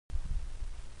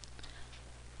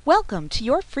Welcome to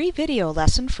your free video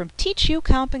lesson from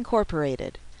TeachUComp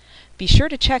Incorporated. Be sure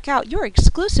to check out your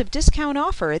exclusive discount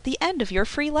offer at the end of your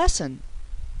free lesson.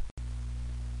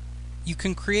 You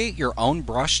can create your own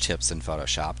brush tips in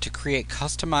Photoshop to create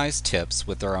customized tips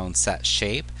with their own set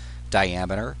shape,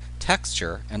 diameter,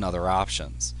 texture, and other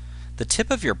options. The tip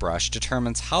of your brush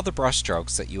determines how the brush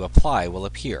strokes that you apply will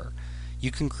appear. You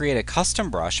can create a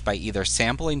custom brush by either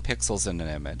sampling pixels in an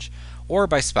image or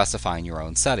by specifying your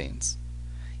own settings.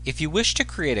 If you wish to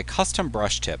create a custom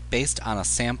brush tip based on a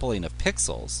sampling of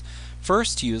pixels,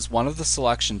 first use one of the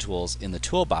selection tools in the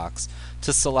toolbox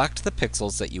to select the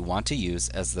pixels that you want to use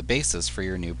as the basis for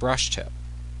your new brush tip.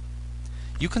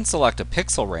 You can select a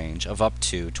pixel range of up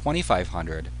to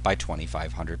 2500 by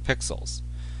 2500 pixels.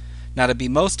 Now, to be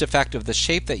most effective, the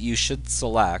shape that you should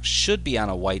select should be on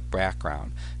a white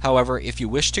background. However, if you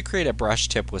wish to create a brush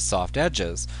tip with soft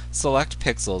edges, select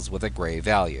pixels with a gray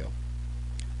value.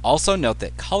 Also note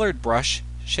that colored brush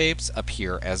shapes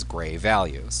appear as gray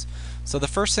values. So the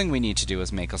first thing we need to do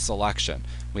is make a selection.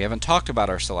 We haven't talked about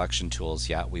our selection tools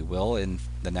yet. We will in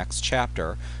the next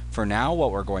chapter. For now,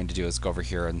 what we're going to do is go over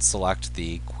here and select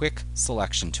the quick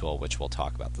selection tool, which we'll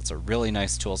talk about. That's a really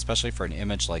nice tool, especially for an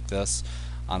image like this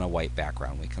on a white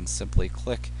background. We can simply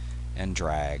click and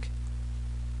drag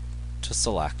to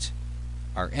select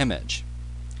our image.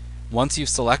 Once you've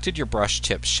selected your brush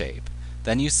tip shape,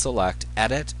 then you select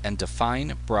Edit and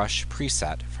Define Brush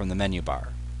Preset from the menu bar.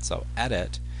 So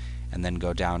Edit, and then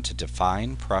go down to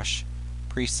Define Brush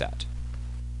Preset.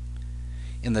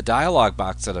 In the dialog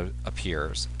box that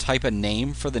appears, type a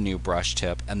name for the new brush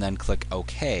tip and then click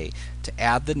OK to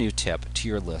add the new tip to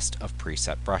your list of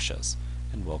preset brushes.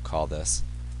 And we'll call this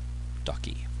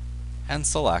Ducky. And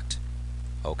select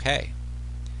OK.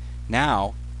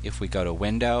 Now, if we go to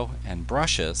Window and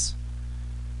Brushes,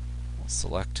 we'll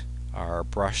select our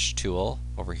brush tool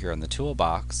over here in the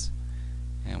toolbox,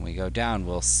 and we go down,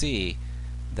 we'll see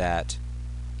that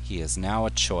he is now a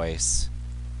choice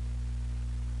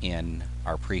in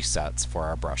our presets for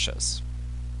our brushes.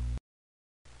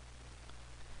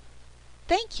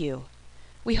 Thank you.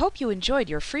 We hope you enjoyed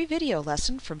your free video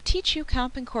lesson from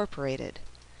TeachUComp Incorporated.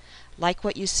 Like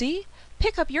what you see?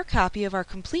 Pick up your copy of our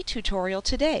complete tutorial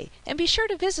today and be sure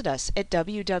to visit us at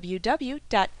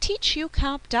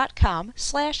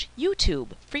www.teachucomp.com/YouTube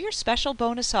for your special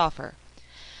bonus offer.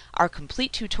 Our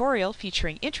complete tutorial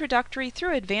featuring introductory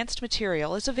through advanced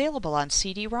material is available on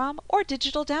CD-ROM or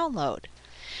digital download.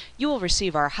 You will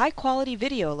receive our high-quality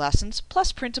video lessons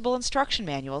plus printable instruction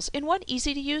manuals in one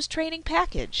easy-to-use training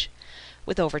package.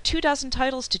 With over 24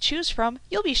 titles to choose from,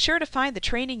 you'll be sure to find the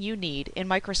training you need in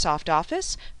Microsoft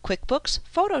Office, QuickBooks,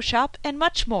 Photoshop, and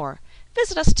much more.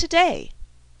 Visit us today.